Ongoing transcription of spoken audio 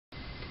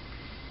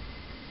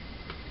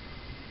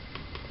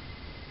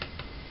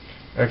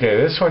Okay,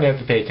 this one you have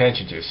to pay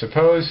attention to.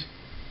 Suppose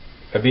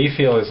a B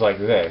field is like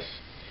this,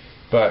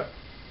 but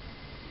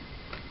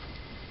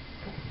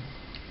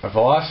a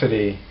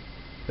velocity,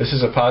 this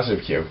is a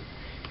positive Q,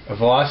 a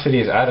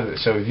velocity is out of it,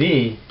 so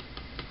V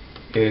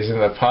is in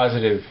the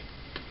positive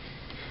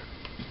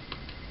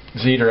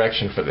Z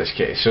direction for this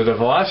case. So the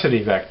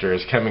velocity vector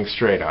is coming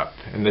straight up,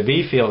 and the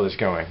B field is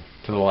going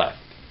to the left.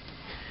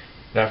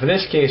 Now for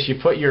this case, you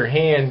put your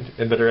hand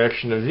in the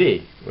direction of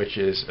V, which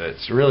is,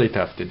 it's really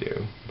tough to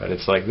do, but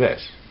it's like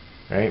this,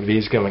 right? V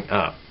is going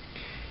up.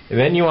 And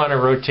then you want to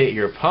rotate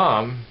your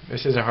palm,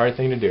 this is a hard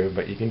thing to do,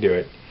 but you can do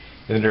it,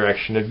 in the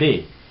direction of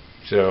B.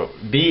 So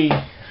B,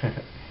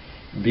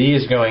 B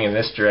is going in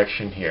this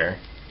direction here,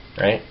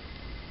 right?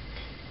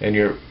 And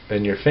your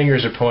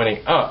fingers are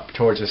pointing up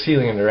towards the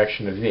ceiling in the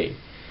direction of V.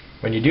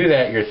 When you do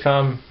that, your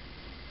thumb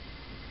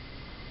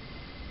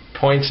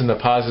points in the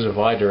positive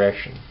Y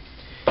direction.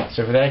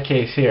 So for that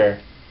case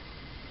here,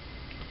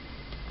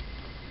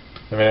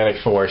 the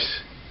magnetic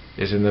force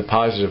is in the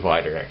positive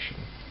Y direction.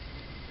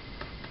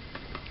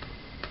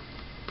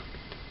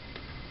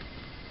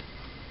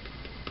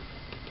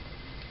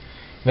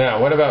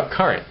 Now, what about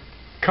current?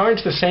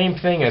 Current's the same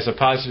thing as a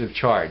positive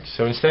charge.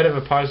 So instead of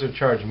a positive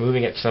charge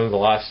moving at some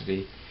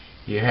velocity,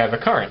 you have a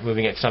current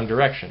moving at some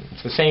direction.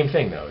 It's the same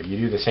thing though. You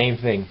do the same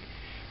thing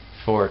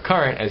for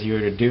current as you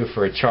would do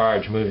for a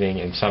charge moving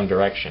in some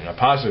direction, a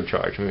positive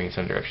charge moving in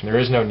some direction. There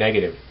is no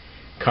negative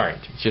current.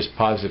 It's just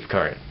positive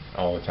current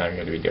all the time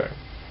you're going to be doing.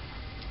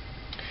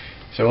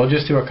 So we'll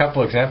just do a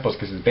couple examples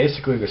because it's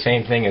basically the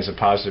same thing as a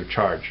positive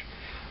charge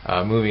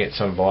moving at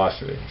some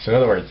velocity. So in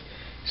other words,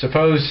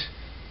 suppose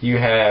you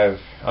have,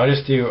 I'll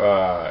just do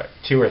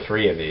 2 or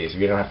 3 of these.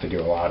 You don't have to do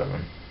a lot of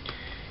them.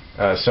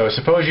 So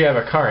suppose you have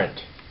a current,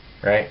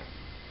 right?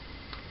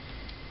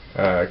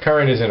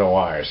 Current is in a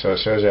wire, so it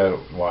shows a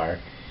wire,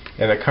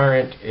 and the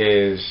current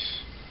is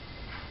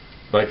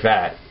like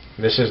that.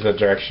 This is the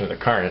direction of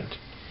the current,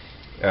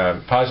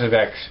 positive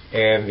X,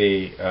 and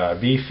the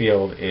B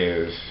field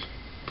is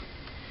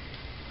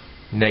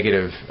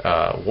negative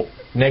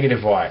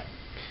Y.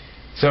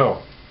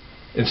 So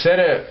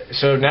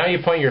so now you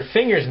point your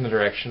fingers in the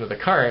direction of the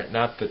current,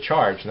 not the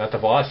charge, not the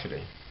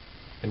velocity,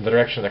 in the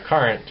direction of the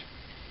current,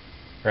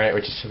 right,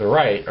 which is to the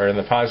right, or in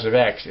the positive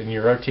X, and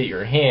you rotate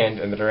your hand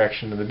in the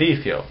direction of the B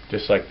field,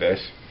 just like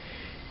this.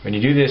 When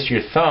you do this,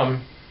 your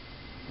thumb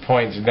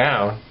points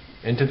down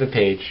into the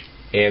page,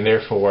 and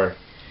therefore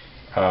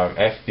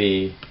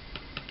FB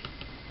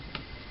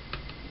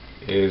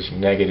is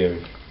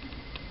negative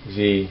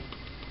Z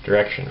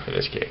direction for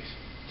this case.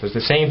 So it's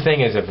the same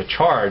thing as if a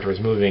charge was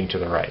moving to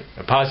the right.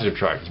 A positive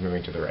charge was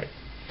moving to the right.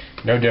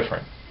 No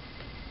different.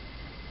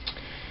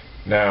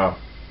 Now,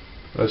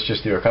 let's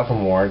just do a couple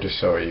more just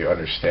so you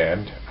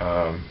understand.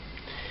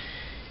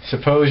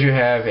 Suppose you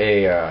have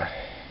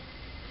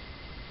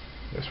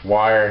this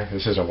wire.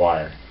 This is a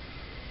wire.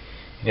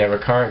 You have a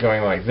current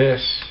going like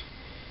this,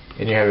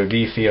 and you have a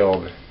B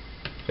field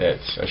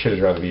that's, I should have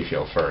drawn the B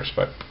field first,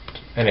 but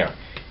anyhow,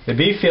 the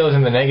B field is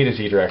in the negative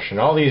Z direction.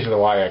 All these are the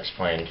Y-X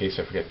plane, in case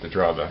I forget to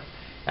draw the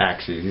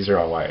axes. These are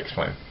all Y-X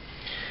plane.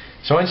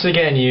 So once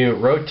again, you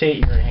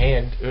rotate your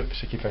hand.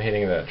 Oops, I keep on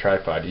hitting the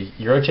tripod.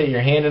 You rotate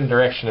your hand in the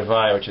direction of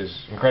Y, which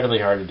is incredibly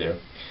hard to do.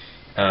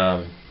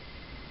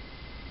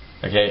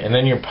 Okay, and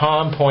then your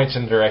palm points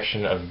in the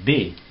direction of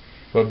B.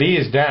 Well, B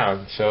is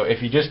down, so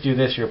if you just do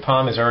this, your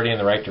palm is already in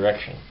the right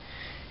direction.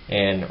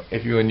 And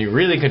when you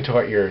really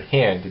contort your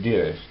hand to do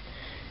this,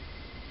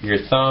 your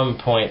thumb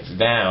points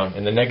down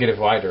in the negative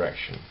Y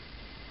direction.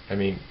 I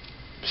mean,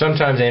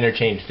 sometimes they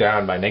interchange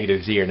down by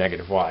negative Z or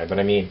negative Y, but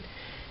I mean,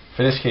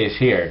 for this case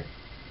here,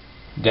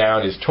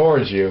 down is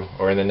towards you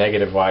or in the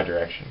negative Y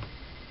direction.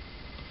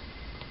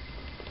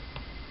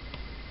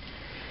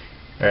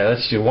 Alright,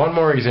 let's do one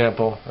more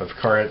example of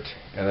current,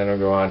 and then we'll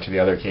go on to the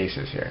other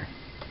cases here.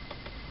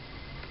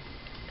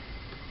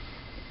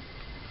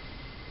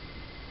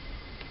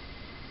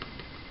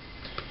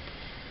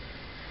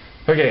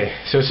 Okay,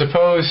 so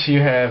suppose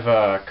you have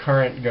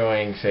current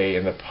going, say,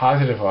 in the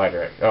positive Y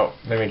direction. Oh,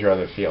 let me draw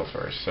the field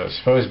first. So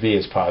suppose B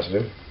is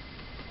positive.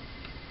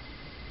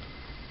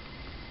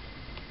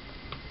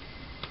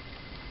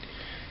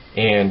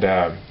 And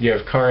you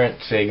have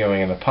current, say,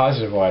 going in the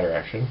positive Y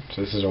direction.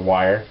 So this is a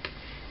wire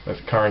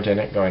with current in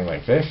it going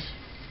like this.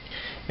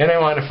 And I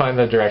want to find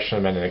the direction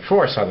of the magnetic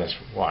force on this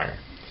wire.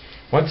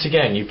 Once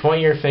again, you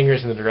point your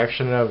fingers in the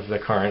direction of the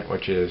current,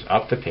 which is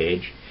up the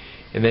page.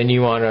 And then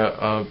you want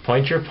to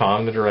point your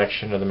palm in the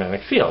direction of the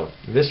magnetic field.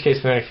 In this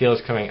case, the magnetic field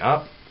is coming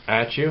up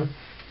at you.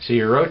 So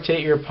you rotate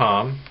your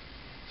palm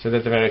so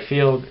that the magnetic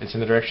field is in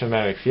the direction of the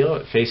magnetic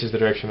field. It faces the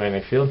direction of the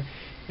magnetic field.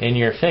 And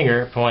your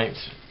finger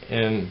points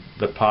in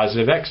the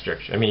positive X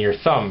direction. I mean, your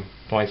thumb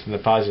points in the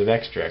positive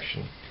X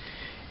direction.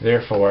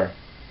 Therefore,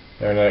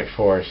 the magnetic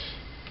force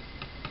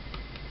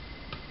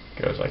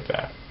goes like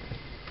that.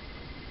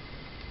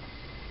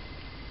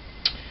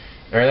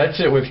 Alright, that's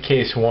it with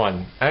case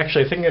 1.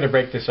 Actually, I think I'm going to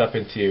break this up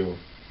into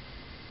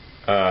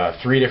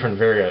 3 different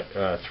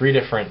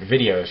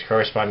videos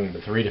corresponding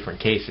to 3 different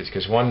cases,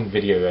 because one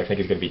video I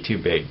think is going to be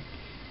too big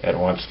at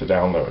once to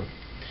download.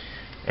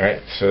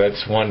 Alright, so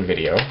that's one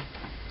video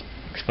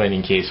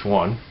explaining case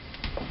 1.